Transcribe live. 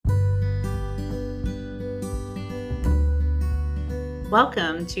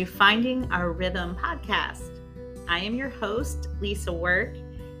Welcome to Finding Our Rhythm podcast. I am your host, Lisa Work,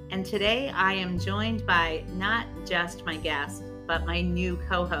 and today I am joined by not just my guest, but my new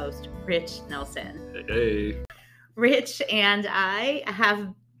co-host, Rich Nelson. Hey. Rich and I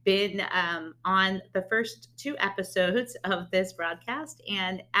have been on the first two episodes of this broadcast,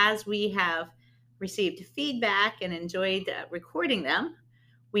 and as we have received feedback and enjoyed recording them,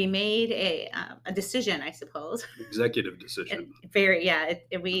 we made a decision, I suppose. Executive decision. We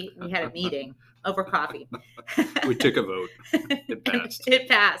had a meeting over coffee. We took a vote. It passed. It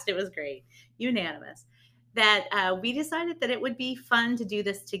passed. It was great. Unanimous. That we decided that it would be fun to do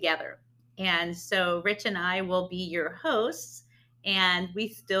this together. And so Rich and I will be your hosts, and we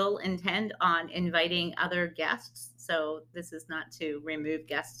still intend on inviting other guests. So this is not to remove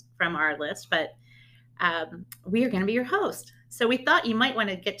guests from our list, but we are going to be your host. So we thought you might want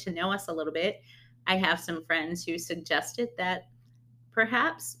to get to know us a little bit. I have some friends who suggested that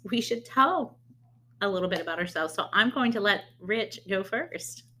perhaps we should tell a little bit about ourselves. So I'm going to let Rich go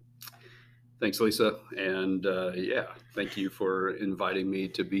first. Thanks, Lisa. And thank you for inviting me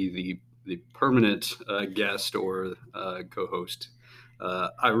to be the permanent guest or co-host.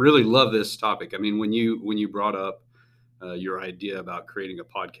 I really love this topic. I mean, when you brought up your idea about creating a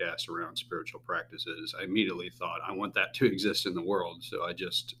podcast around spiritual practices, I immediately thought, I want that to exist in the world. So I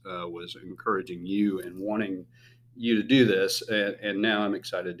just was encouraging you and wanting you to do this, and now I'm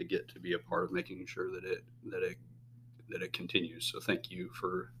excited to get to be a part of making sure that it continues. So thank you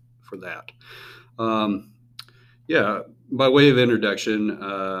for that. By way of introduction,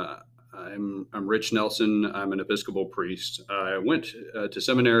 I'm Rich Nelson. I'm an Episcopal priest. I went to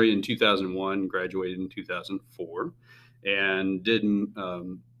seminary in 2001, graduated in 2004. And did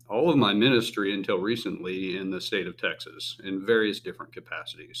all of my ministry until recently in the state of Texas in various different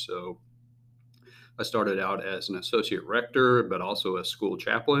capacities. So I started out as an associate rector, but also a school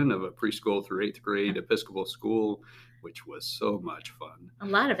chaplain of a preschool through 8th grade Episcopal school, which was so much fun. A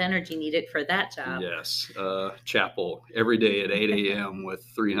lot of energy needed for that job. Yes. Chapel every day at 8 a.m. with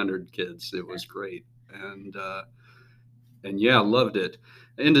 300 kids. It was great. And loved it.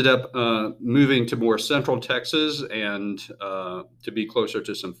 Ended up moving to more central Texas and to be closer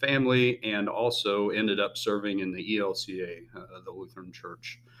to some family, and also ended up serving in the ELCA, the Lutheran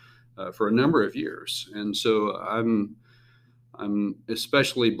Church, for a number of years. And so I'm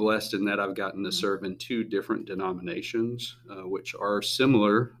especially blessed in that I've gotten to serve in two different denominations, which are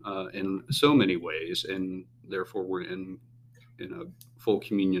similar in so many ways, and therefore we're in a full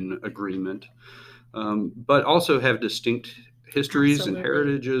communion agreement. But also have distinct histories Absolutely. And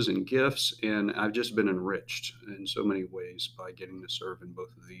heritages and gifts, and I've just been enriched in so many ways by getting to serve in both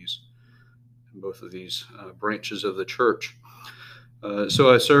of these branches of the church.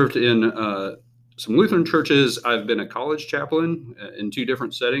 So I served in some Lutheran churches. I've been a college chaplain in two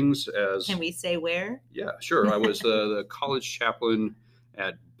different settings. Can we say where? Yeah, sure. I was the college chaplain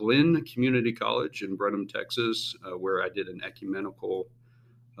at Blinn Community College in Brenham, Texas, where I did an ecumenical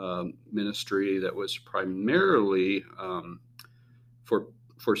ministry that was primarily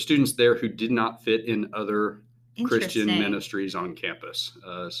for students there who did not fit in other Christian ministries on campus.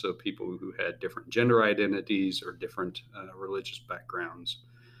 So people who had different gender identities or different religious backgrounds.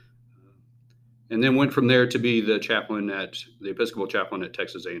 And then went from there to be the Episcopal chaplain at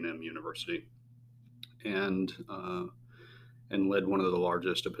Texas A&M University, and led one of the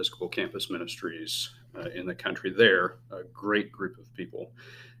largest Episcopal campus ministries in the country there. A great group of people.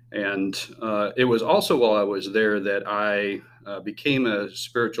 And it was also while I was there that I became a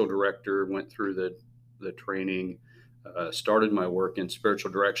spiritual director, went through the training, started my work in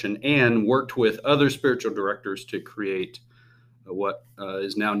spiritual direction, and worked with other spiritual directors to create what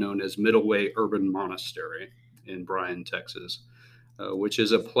is now known as Middle Way Urban Monastery in Bryan, Texas, which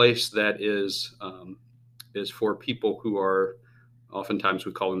is a place that is for people who are, oftentimes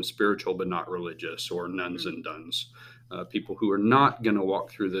we call them spiritual but not religious, or nuns and duns. People who are not going to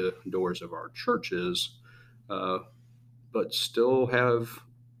walk through the doors of our churches, but still have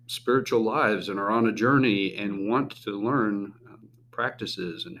spiritual lives and are on a journey and want to learn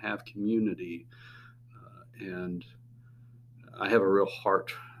practices and have community. And I have a real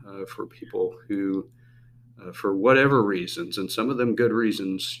heart for people who, for whatever reasons, and some of them good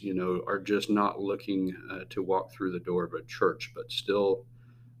reasons, are just not looking to walk through the door of a church, but still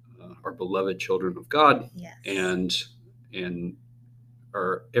are beloved children of God. Yes. And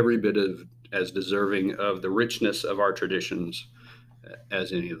are every bit as deserving of the richness of our traditions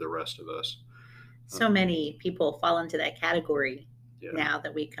as any of the rest of us. So many people fall into that category now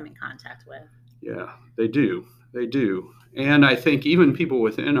that we come in contact with. Yeah, they do. And I think even people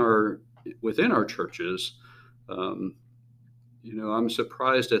within our churches I'm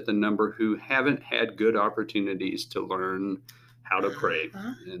surprised at the number who haven't had good opportunities to learn how to pray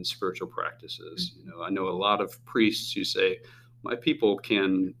in spiritual practices. I know a lot of priests who say, my people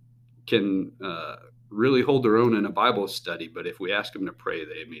can really hold their own in a Bible study, but if we ask them to pray,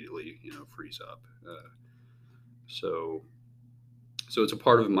 they immediately, freeze up. So it's a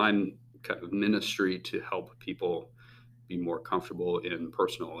part of my kind of ministry to help people be more comfortable in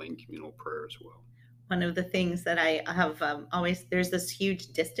personal and communal prayer as well. One of the things that I have always, there's this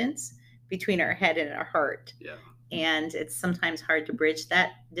huge distance between our head and our heart. Yeah. And it's sometimes hard to bridge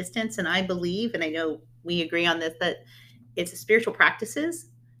that distance. And I believe, and I know we agree on this, that it's spiritual practices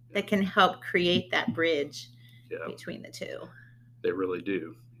that can help create that bridge between the two. They really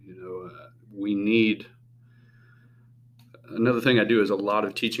do. We need, another thing I do is a lot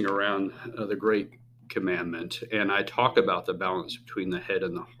of teaching around the Great Commandment, and I talk about the balance between the head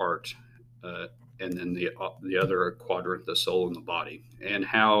and the heart, and then the other quadrant, the soul and the body, and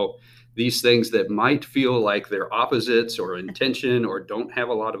how these things that might feel like they're opposites or in tension or don't have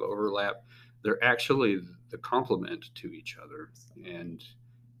a lot of overlap, they're actually the complement to each other. And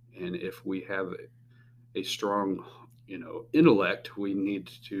if we have a strong, intellect, we need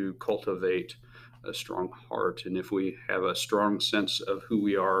to cultivate a strong heart. And if we have a strong sense of who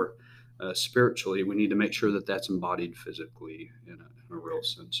we are spiritually, we need to make sure that that's embodied physically in a real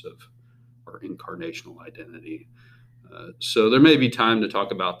sense of our incarnational identity. So there may be time to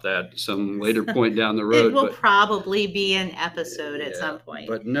talk about that some later point down the road. It will probably be an episode at some point.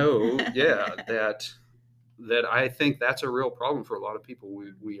 But no, that I think that's a real problem for a lot of people.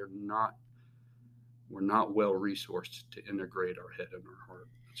 We're not well resourced to integrate our head and our heart.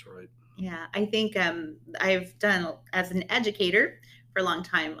 That's right. Yeah, I think I've done, as an educator for a long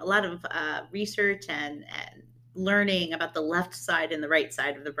time, a lot of research and learning about the left side and the right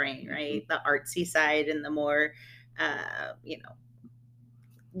side of the brain, right? The artsy side and the more,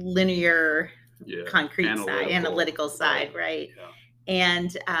 linear, concrete analytical side, right? Yeah.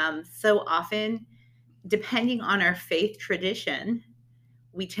 And so often, depending on our faith tradition,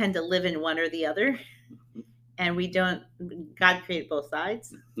 we tend to live in one or the other, and God created both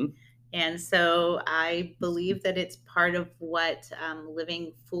sides. Mm-hmm. And so I believe that it's part of what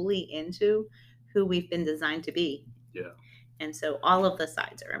living fully into who we've been designed to be. Yeah. And so all of the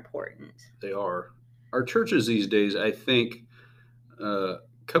sides are important. They are. Our churches these days, I think,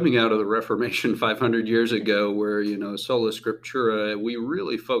 coming out of the Reformation 500 years ago, where, sola scriptura, we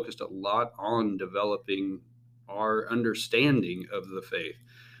really focused a lot on developing our understanding of the faith,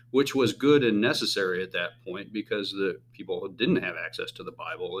 which was good and necessary at that point because the people didn't have access to the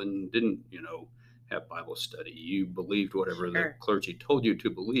Bible and didn't, have Bible study. You believed whatever the clergy told you to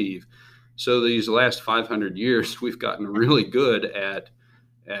believe. So these last 500 years, we've gotten really good at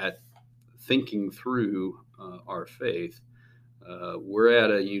thinking through our faith. We're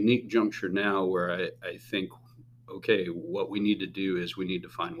at a unique juncture now where I think, okay, what we need to do is we need to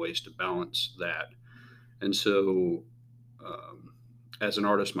find ways to balance that. And so as an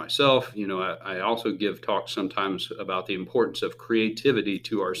artist myself, I also give talks sometimes about the importance of creativity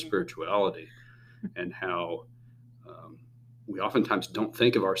to our spirituality and how we oftentimes don't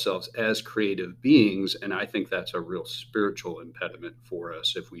think of ourselves as creative beings. And I think that's a real spiritual impediment for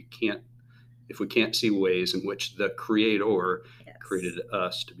us if we can't see ways in which the Creator created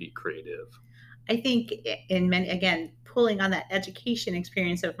us to be creative. I think again, pulling on that education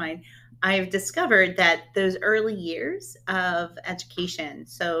experience of mine, I've discovered that those early years of education,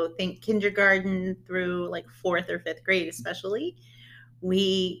 so think kindergarten through like 4th or 5th grade especially,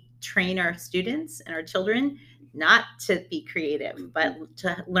 we train our students and our children not to be creative, but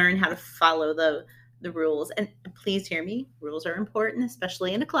to learn how to follow the rules. And please hear me, rules are important,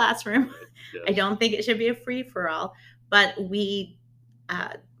 especially in a classroom. Yes. I don't think it should be a free-for-all, but we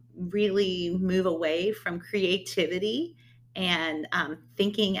really move away from creativity and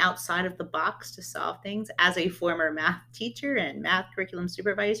thinking outside of the box to solve things. As a former math teacher and math curriculum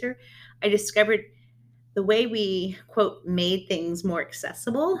supervisor, I discovered the way we, quote, made things more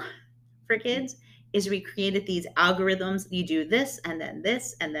accessible for kids is we created these algorithms. You do this, and then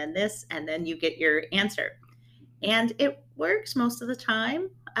this, and then this, and then you get your answer. And it works most of the time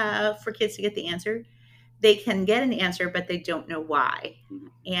for kids to get the answer. They can get an answer, but they don't know why.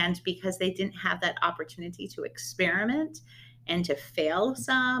 And because they didn't have that opportunity to experiment and to fail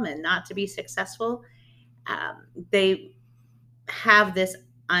some and not to be successful, they have this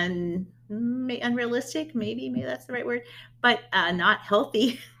unrealistic, maybe that's the right word, but not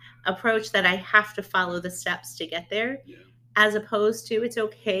healthy approach that I have to follow the steps to get there, as opposed to it's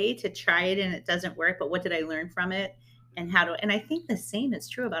okay to try it and it doesn't work, but what did I learn from it and and I think the same is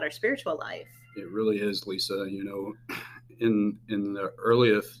true about our spiritual life. It really is, Lisa. in the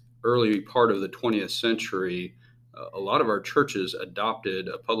early part of the 20th century, a lot of our churches adopted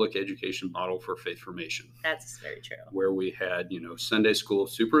a public education model for faith formation. That's very true. Where we had, Sunday school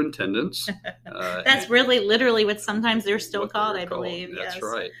superintendents. That's really literally what sometimes they're still called, I believe. That's yes.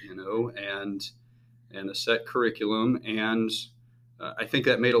 right. And a set curriculum. And I think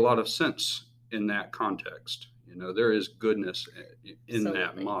that made a lot of sense in that context. There is goodness in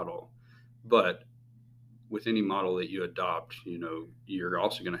that model. But with any model that you adopt, you're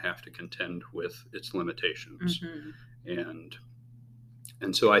also going to have to contend with its limitations. Mm-hmm.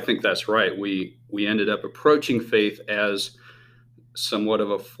 And so I think that's right. We ended up approaching faith as somewhat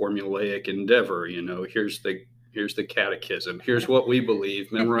of a formulaic endeavor. Here's the catechism. Here's what we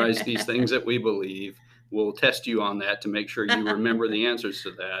believe. Memorize these things that we believe. We'll test you on that to make sure you remember the answers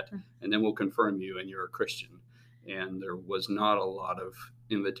to that, and then we'll confirm you and you're a Christian. And there was not a lot of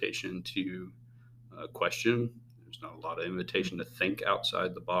invitation to question. There's not a lot of invitation to think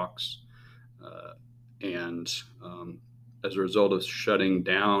outside the box. And as a result of shutting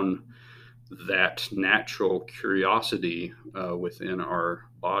down that natural curiosity within our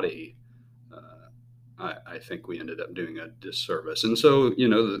body, I think we ended up doing a disservice. And so,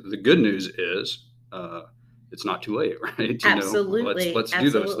 the good news is it's not too late, right? Absolutely. Let's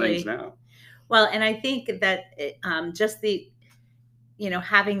do those things now. Well, and I think that just the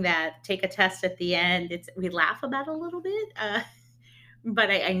having that take a test at the end, we laugh about it a little bit. But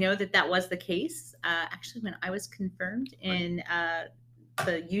I know that was the case. Actually, when I was confirmed in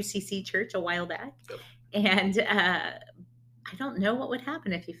the UCC church a while back. Yep. And I don't know what would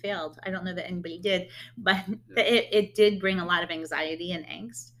happen if you failed. I don't know that anybody did, but it did bring a lot of anxiety and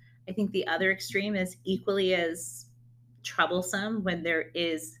angst. I think the other extreme is equally as troublesome when there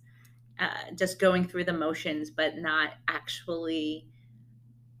is just going through the motions, but not actually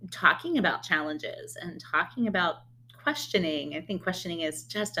talking about challenges and talking about questioning. I think questioning is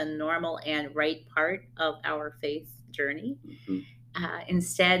just a normal and right part of our faith journey. Mm-hmm.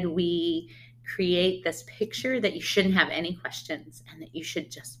 Instead, we create this picture that you shouldn't have any questions and that you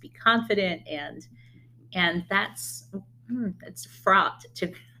should just be confident, and it's fraught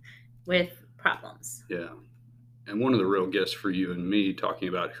with problems. Yeah. And one of the real gifts for you and me, talking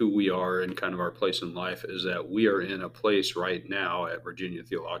about who we are and kind of our place in life, is that we are in a place right now at Virginia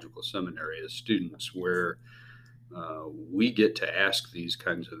Theological Seminary as students where we get to ask these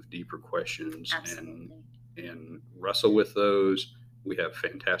kinds of deeper questions. Absolutely. and wrestle with those. We have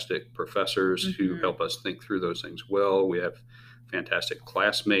fantastic professors mm-hmm. who help us think through those things well. We have fantastic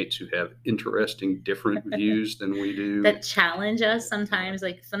classmates who have interesting, different views than we do. That challenge us sometimes.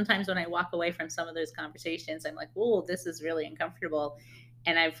 Like sometimes when I walk away from some of those conversations, I'm like, "Whoa, this is really uncomfortable,"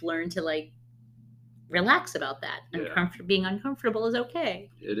 and I've learned to relax about that. Yeah. Being uncomfortable is okay.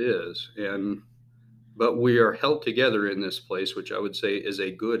 It is, but we are held together in this place, which I would say is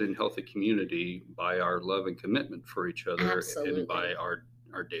a good and healthy community, by our love and commitment for each other. Absolutely. And by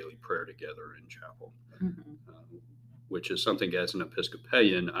our daily prayer together in chapel. Mm-hmm. Which is something as an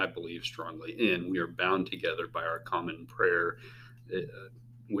Episcopalian I believe strongly in. We are bound together by our common prayer,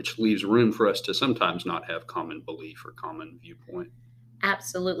 which leaves room for us to sometimes not have common belief or common viewpoint.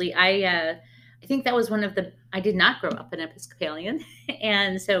 Absolutely. I think that was I did not grow up an Episcopalian,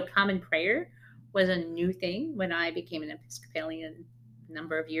 and so common prayer was a new thing when I became an Episcopalian a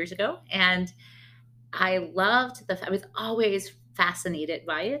number of years ago. And I loved I was always fascinated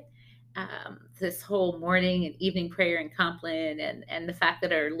by it. This whole morning and evening prayer in Compline, and the fact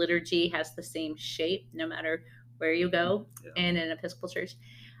that our liturgy has the same shape no matter where you go in an Episcopal church.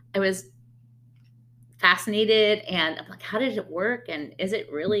 I was fascinated, and I'm like, how did it work? And is it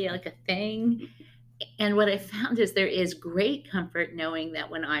really like a thing? And what I found is there is great comfort knowing that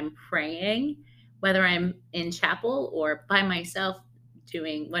when I'm praying, whether I'm in chapel or by myself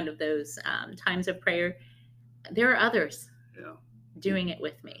doing one of those times of prayer, there are others doing it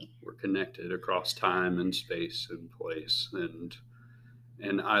with me. We're connected across time and space and place,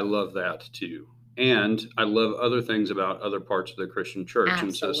 and I love that too. And I love other things about other parts of the Christian church. Absolutely.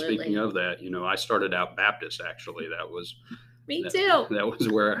 And so speaking of that, I started out Baptist, actually. That was me too. That was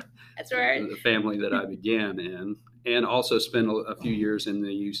where that's right. The family that I began in, and also spent a few years in the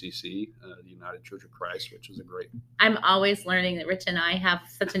UCC, the United Church of Christ, which was a great. I'm always learning that Rich and I have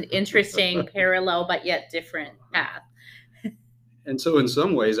such an interesting parallel but yet different path. And so in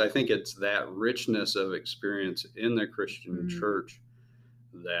some ways, I think it's that richness of experience in the Christian mm-hmm. church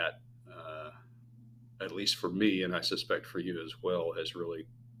that, at least for me, and I suspect for you as well, has really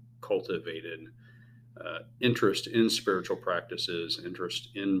cultivated interest in spiritual practices, interest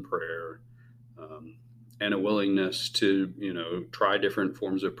in prayer, and a willingness to, try different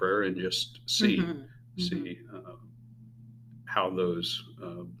forms of prayer and just see how those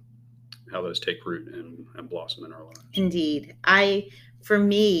take root and blossom in our lives. Indeed. For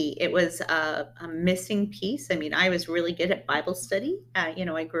me, it was a missing piece. I mean, I was really good at Bible study.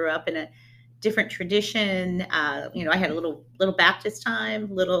 I grew up in a different tradition. I had a little Baptist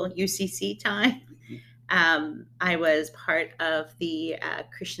time, little UCC time. I was part of the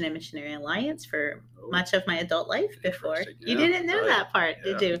Christian and Missionary Alliance for much of my adult life before. You didn't know that part,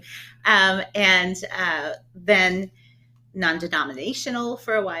 did you? And then non-denominational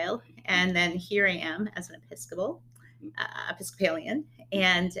for a while. And then here I am as an Episcopalian.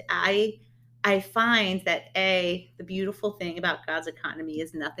 And I find that the beautiful thing about God's economy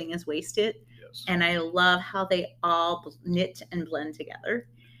is nothing is wasted. Yes. And I love how they all knit and blend together.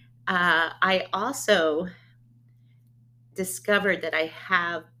 I also discovered that I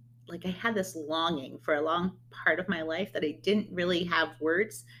had this longing for a long part of my life that I didn't really have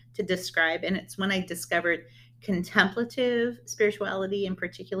words to describe. And it's when I discovered contemplative spirituality, in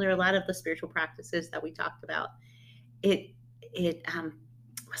particular, a lot of the spiritual practices that we talked about. It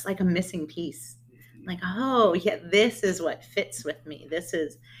was like a missing piece. Like, oh yeah, this is what fits with me.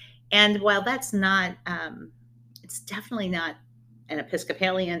 And while that's not, it's definitely not an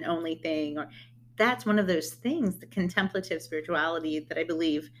Episcopalian only thing, or that's one of those things, the contemplative spirituality that I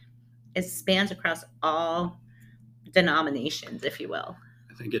believe spans across all denominations, if you will.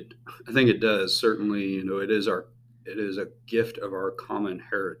 I think it does. Certainly, it is a gift of our common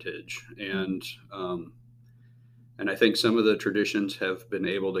heritage, and I think some of the traditions have been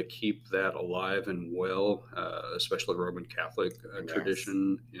able to keep that alive and well, especially Roman Catholic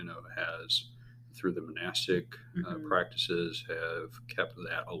tradition. Has, through the monastic practices, have kept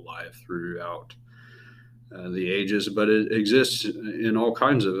that alive throughout the ages, but it exists in all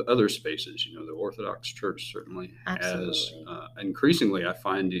kinds of other spaces. The Orthodox Church certainly has. Increasingly, I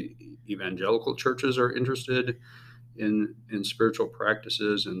find evangelical churches are interested in spiritual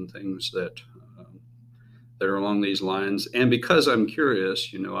practices and things that are along these lines. And because I'm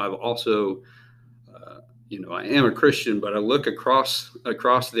curious, I've also, I am a Christian, but I look across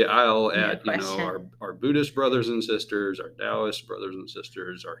the aisle at our Buddhist brothers and sisters, our Taoist brothers and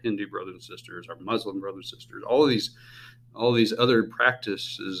sisters, our Hindu brothers and sisters, our Muslim brothers and sisters, all these other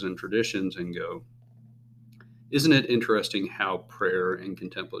practices and traditions, and go, isn't it interesting how prayer and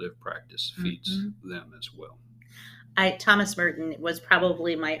contemplative practice feeds them as well? Thomas Merton was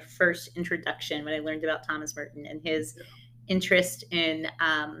probably my first introduction when I learned about Thomas Merton and his interest in.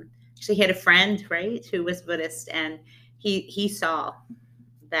 Actually, he had a friend, right, who was Buddhist, and he saw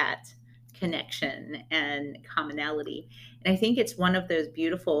that connection and commonality. And I think it's one of those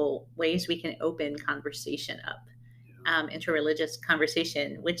beautiful ways we can open conversation up, interreligious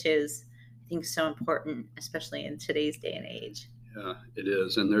conversation, which is, I think, so important, especially in today's day and age. Yeah, it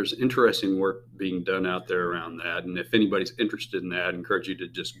is. And there's interesting work being done out there around that. And if anybody's interested in that, I encourage you to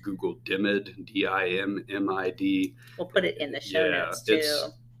just Google DIMID, DIMMID. We'll put it in the show notes too.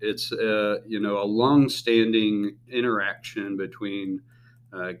 It's a long-standing interaction between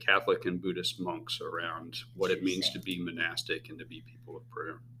Catholic and Buddhist monks around what it means to be monastic and to be people of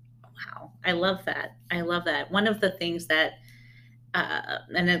prayer. Wow. I love that. One of the things that,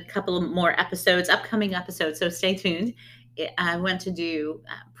 and a couple of more upcoming episodes, so stay tuned, I went to do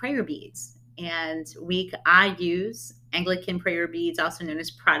prayer beads. And I use Anglican prayer beads, also known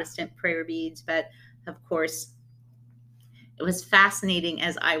as Protestant prayer beads. But of course, it was fascinating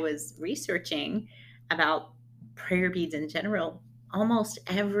as I was researching about prayer beads in general. Almost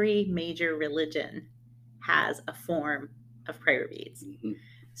every major religion has a form of prayer beads. Mm-hmm.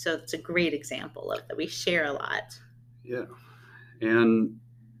 So it's a great example of that. We share a lot. Yeah. And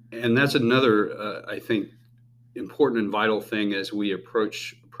that's another, I think, important and vital thing as we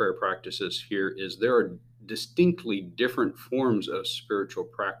approach prayer practices here is there are distinctly different forms of spiritual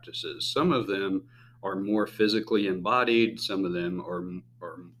practices. Some of them are more physically embodied. Some of them are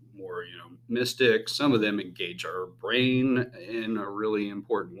more, mystic. Some of them engage our brain in a really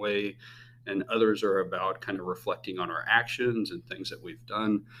important way. And others are about kind of reflecting on our actions and things that we've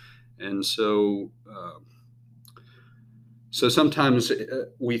done. And so sometimes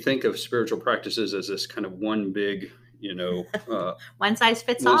we think of spiritual practices as this kind of one big, one size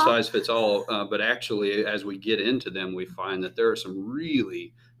fits all. But actually, as we get into them, we find that there are some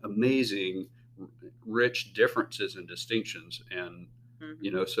really amazing, rich differences and distinctions. And,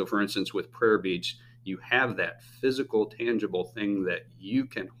 so for instance, with prayer beads, you have that physical, tangible thing that you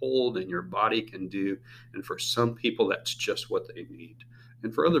can hold and your body can do. And for some people, that's just what they need.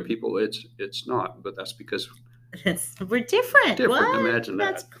 And for other people, it's not. But that's because we're different. What? Imagine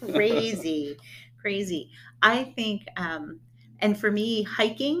that. That's crazy. I think, And for me,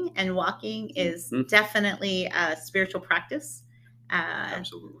 hiking and walking is definitely a spiritual practice.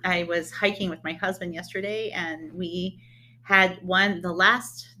 Absolutely. I was hiking with my husband yesterday, and we had the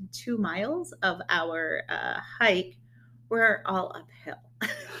last 2 miles of our hike were all uphill.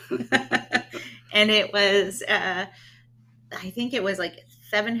 And it was, I think it was like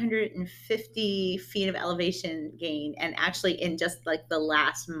 750 feet of elevation gain, and actually in just like the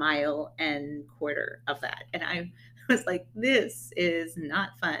last mile and quarter of that. And I was like, this is not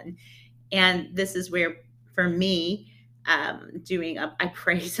fun. And this is where, for me, I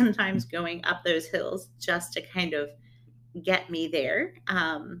pray sometimes going up those hills just to kind of get me there.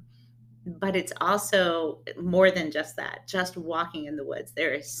 But it's also more than just that, just walking in the woods.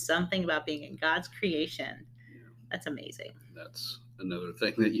 There is something about being in God's creation that's amazing. That's another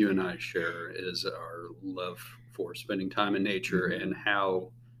thing that you and I share is our love for spending time in nature and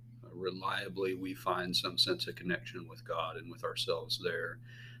how reliably we find some sense of connection with God and with ourselves there.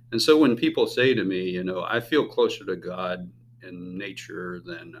 And so when people say to me, I feel closer to God in nature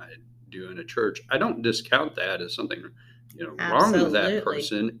than I do in a church, I don't discount that as something wrong with that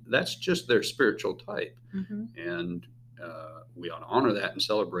person. That's just their spiritual type. And we ought to honor that and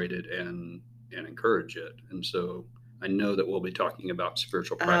celebrate it and encourage it. And so I know that we'll be talking about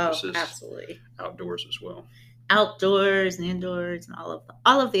spiritual practices absolutely. Outdoors as well. Outdoors and indoors and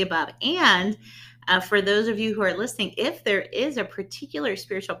all of the above. And for those of you who are listening, if there is a particular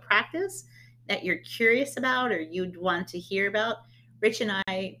spiritual practice that you're curious about or you'd want to hear about, Rich and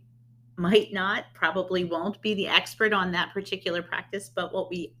I probably won't be the expert on that particular practice, but what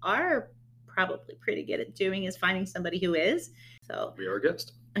we are probably pretty good at doing is finding somebody who is. So be our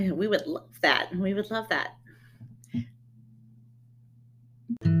guest. We would love that.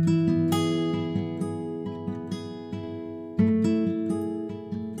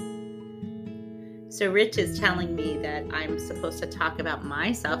 So Rich is telling me that I'm supposed to talk about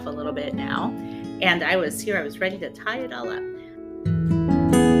myself a little bit now. And I was ready to tie it all up.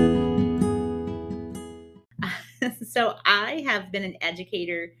 So I have been an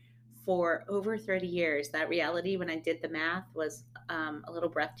educator for over 30 years. That reality, when I did the math, was a little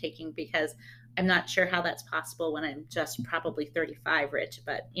breathtaking, because I'm not sure how that's possible when I'm just probably 35, Rich,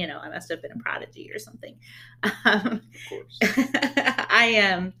 but I must have been a prodigy or something. Of course.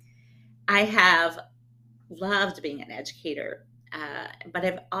 I have loved being an educator, but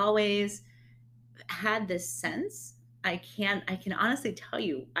I've always had this sense. I can honestly tell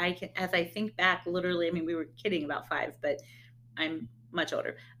you, as I think back, literally, we were kidding about 5, but I'm much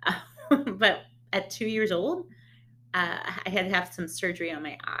older. But at 2 years old, I had to have some surgery on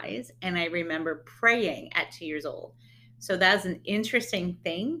my eyes, and I remember praying at 2 years old. So that's an interesting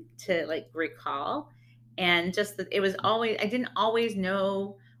thing to recall. And just that it was always, I didn't always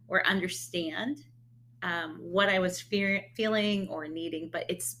know or understand what I was feeling or needing, but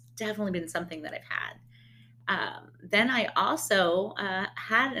it's definitely been something that I've had. Then I also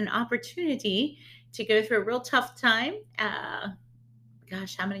had an opportunity to go through a real tough time.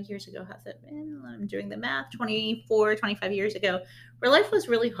 Gosh, how many years ago has it been? I'm doing the math, 24, 25 years ago, where life was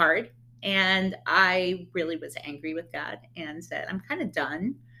really hard. And I really was angry with God and said, I'm kind of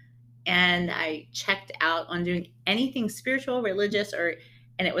done. And I checked out on doing anything spiritual, religious,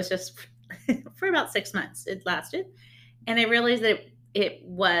 and it was just for about 6 months it lasted. And I realized that it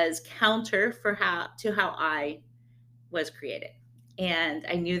was counter to how I was created. And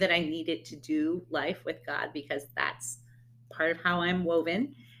I knew that I needed to do life with God, because that's part of how I'm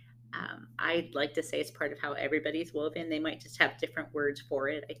woven. I'd like to say it's part of how everybody's woven. They might just have different words for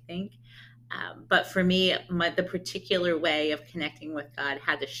it, I think. But for me, the particular way of connecting with God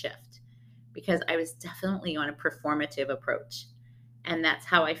had to shift, because I was definitely on a performative approach. And that's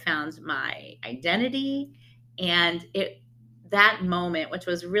how I found my identity. And that moment, which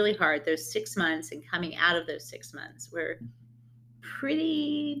was really hard, those 6 months and coming out of those 6 months, were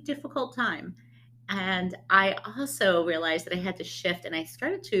pretty difficult time. And I also realized that I had to shift, and I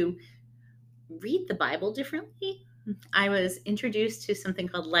started to read the Bible differently. I was introduced to something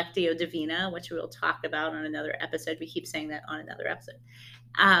called Lectio Divina, which we'll talk about on another episode. We keep saying that on another episode.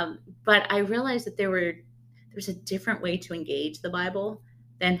 But I realized that there's a different way to engage the Bible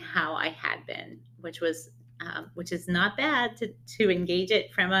than how I had been, which is not bad to engage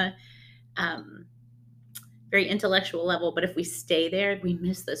it from a very intellectual level. But if we stay there, we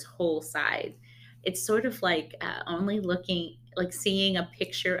miss this whole side. It's sort of like only seeing a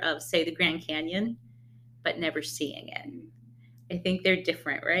picture of, say, the Grand Canyon, but never seeing it. I think they're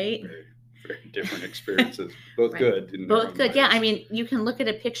different, right? Very, very different experiences. Both right. Good. Both good. Yeah. You can look at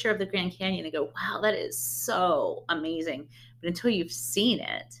a picture of the Grand Canyon and go, wow, that is so amazing. But until you've seen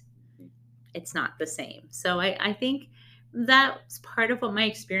it, it's not the same. So I think that's part of what my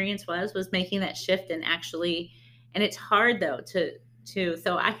experience was making that shift and actually, and it's hard though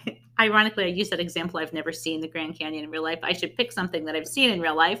so I ironically I use that example. I've never seen the Grand Canyon in real life. I should pick something that I've seen in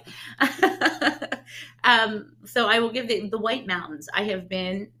real life. So I will give the White Mountains. I have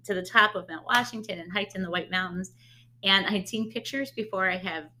been to the top of Mount Washington and hiked in the White Mountains, and I had seen pictures before I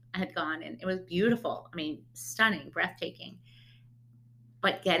had gone, and it was beautiful. I mean, stunning, breathtaking.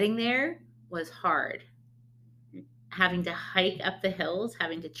 But getting there was hard. Having to hike up the hills,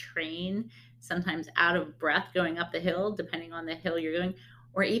 having to train, sometimes out of breath going up the hill, depending on the hill you're going,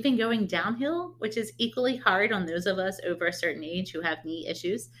 or even going downhill, which is equally hard on those of us over a certain age who have knee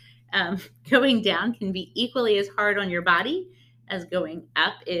issues. Going down can be equally as hard on your body as going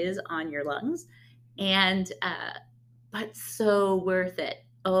up is on your lungs. And, but so worth it.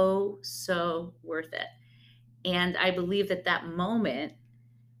 Oh, so worth it. And I believe that moment,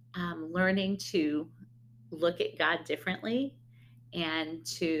 learning to look at God differently and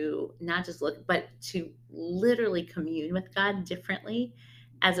to not just look, but to literally commune with God differently,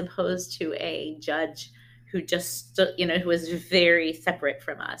 as opposed to a judge who just, who was very separate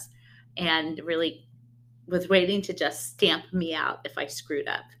from us and really was waiting to just stamp me out if I screwed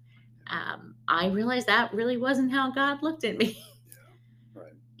up. I realized that really wasn't how God looked at me. Yeah,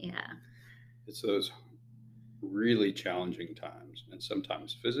 right. Yeah. It's those really challenging times, and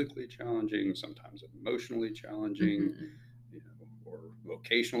sometimes physically challenging, sometimes emotionally challenging, or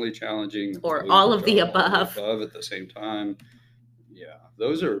vocationally challenging, or all of the above at the same time. Yeah,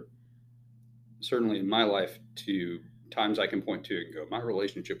 those are certainly in my life two times I can point to and go, my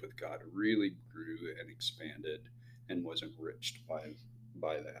relationship with God really grew and expanded and was enriched by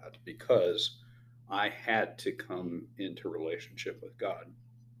that, because I had to come into relationship with God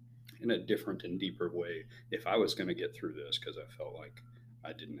in a different and deeper way if I was going to get through this, because I felt like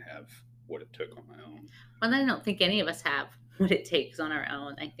I didn't have what it took on my own. Well, I don't think any of us have what it takes on our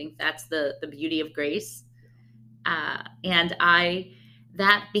own. I think that's the beauty of grace. And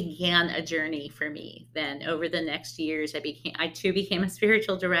that began a journey for me. Then over the next years, I too became a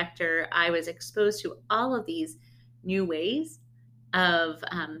spiritual director. I was exposed to all of these new ways of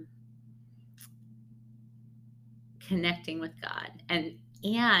connecting with God.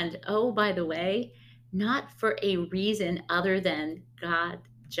 And oh, by the way, not for a reason other than God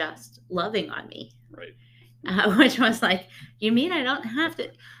just loving on me. Right. Which was like, you mean I don't have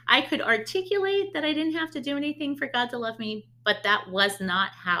to? I could articulate that I didn't have to do anything for God to love me, but that was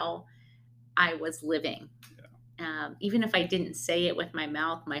not how I was living. Yeah. Even if I didn't say it with my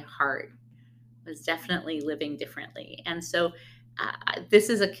mouth, my heart was definitely living differently. And so this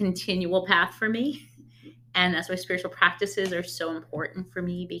is a continual path for me. And that's why spiritual practices are so important for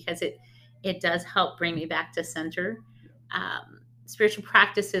me, because it does help bring me back to center. Spiritual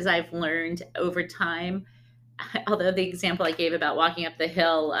practices I've learned over time, although the example I gave about walking up the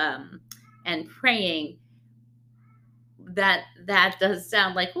hill and praying, that does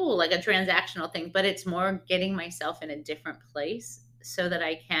sound like, oh, like a transactional thing, but it's more getting myself in a different place so that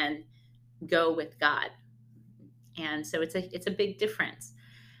I can go with God. And so it's a big difference.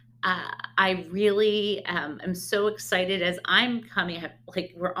 I really am so excited as I'm coming,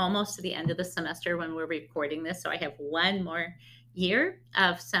 like we're almost to the end of the semester when we're recording this. So I have one more year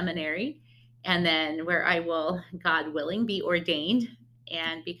of seminary, and then where I will, God willing, be ordained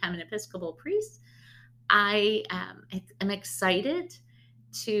and become an Episcopal priest. I am excited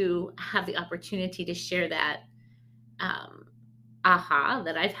to have the opportunity to share that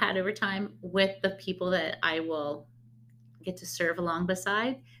that I've had over time with the people that I will get to serve along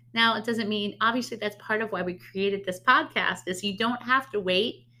beside. Now, it doesn't mean, obviously, that's part of why we created this podcast, is you don't have to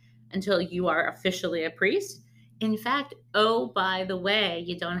wait until you are officially a priest. In fact, oh, by the way,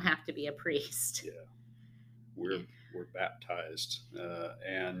 you don't have to be a priest. Yeah, we're baptized,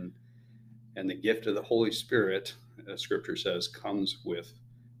 and the gift of the Holy Spirit, Scripture says, comes with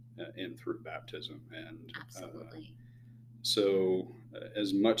and through baptism. And absolutely. So,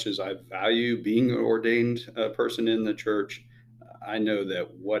 as much as I value being an ordained person in the church, I know that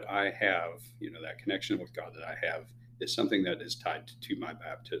what I have, that connection with God that I have, is something that is tied to my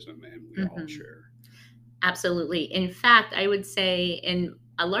baptism, and we all share. Absolutely. In fact, I would say in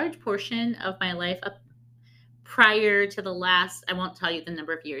a large portion of my life, prior to the last, I won't tell you the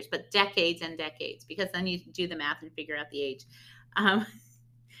number of years, but decades and decades, because then you do the math and figure out the age.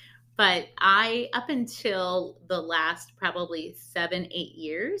 But up until the last probably 7-8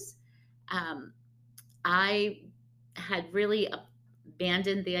 years, I had really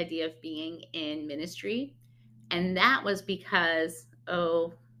abandoned the idea of being in ministry. And that was because,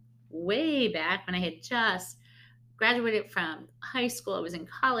 way back when I had just graduated from high school, I was in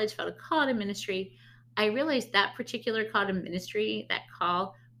college, felt a call to ministry. I realized that particular call to ministry, that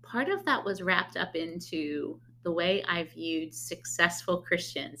call, part of that was wrapped up into the way I viewed successful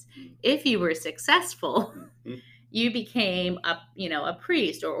Christians. If you were successful, you became a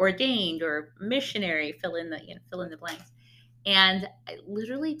priest or ordained or missionary, fill in the blanks. And it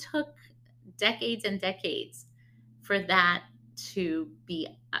literally took decades and decades for that to be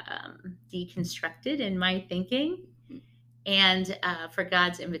deconstructed in my thinking, and for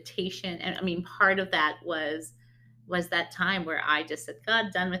God's invitation. And I mean, part of that was that time where I just said,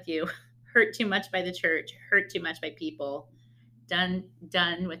 God, done with you. Hurt too much by the church, hurt too much by people, done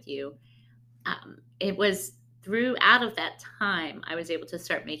with you. It was out of that time I was able to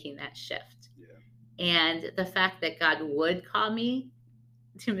start making that shift. Yeah. And the fact that God would call me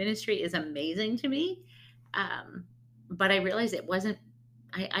to ministry is amazing to me. But I realized it wasn't,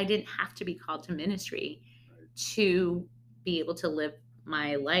 I didn't have to be called to ministry to be able to live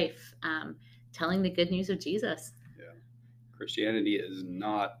my life telling the good news of Jesus. Yeah. Christianity is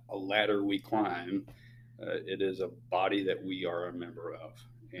not a ladder we climb. It is a body that we are a member of.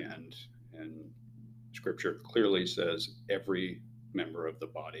 And Scripture clearly says every member of the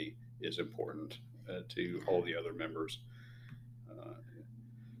body is important to all the other members.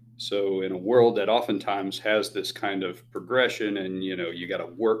 So in a world that oftentimes has this kind of progression and, you got to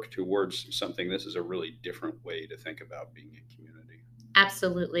work towards something, this is a really different way to think about being in community.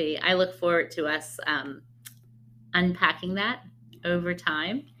 Absolutely. I look forward to us unpacking that over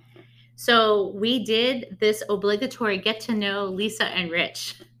time. So we did this obligatory Get to Know Lisa and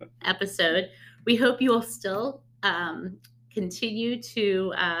Rich episode. We hope you will still continue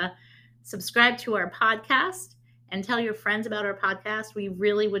to subscribe to our podcast and tell your friends about our podcast. We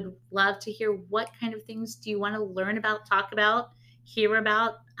really would love to hear what kind of things do you want to learn about, talk about, hear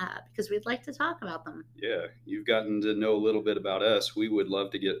about, because we'd like to talk about them. Yeah, you've gotten to know a little bit about us. We would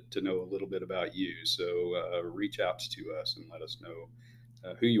love to get to know a little bit about you. So reach out to us and let us know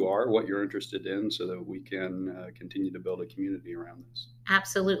who you are, what you're interested in, so that we can continue to build a community around this.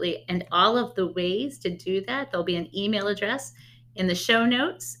 Absolutely. And all of the ways to do that, there'll be an email address in the show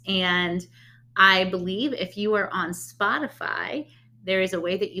notes. And I believe if you are on Spotify, there is a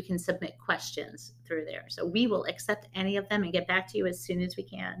way that you can submit questions through there. So we will accept any of them and get back to you as soon as we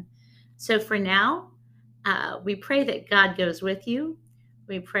can. So for now, we pray that God goes with you.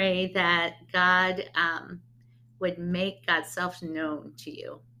 We pray that God would make God's self known to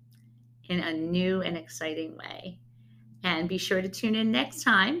you in a new and exciting way. And be sure to tune in next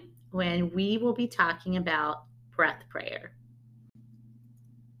time when we will be talking about breath prayer.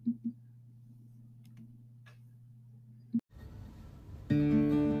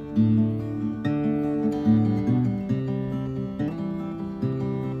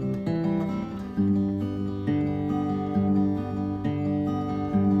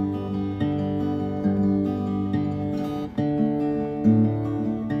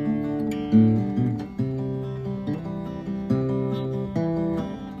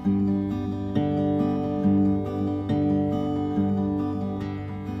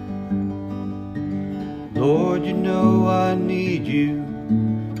 Lord, you know I need you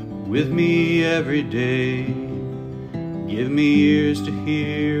with me every day. Give me ears to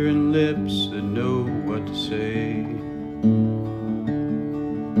hear and lips that know what to say.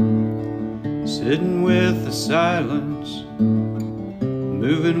 Sitting with the silence,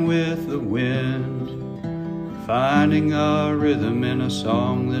 moving with the wind, finding our rhythm in a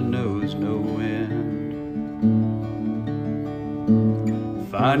song that knows no end.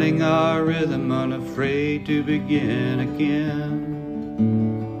 Finding our rhythm, unafraid to begin again.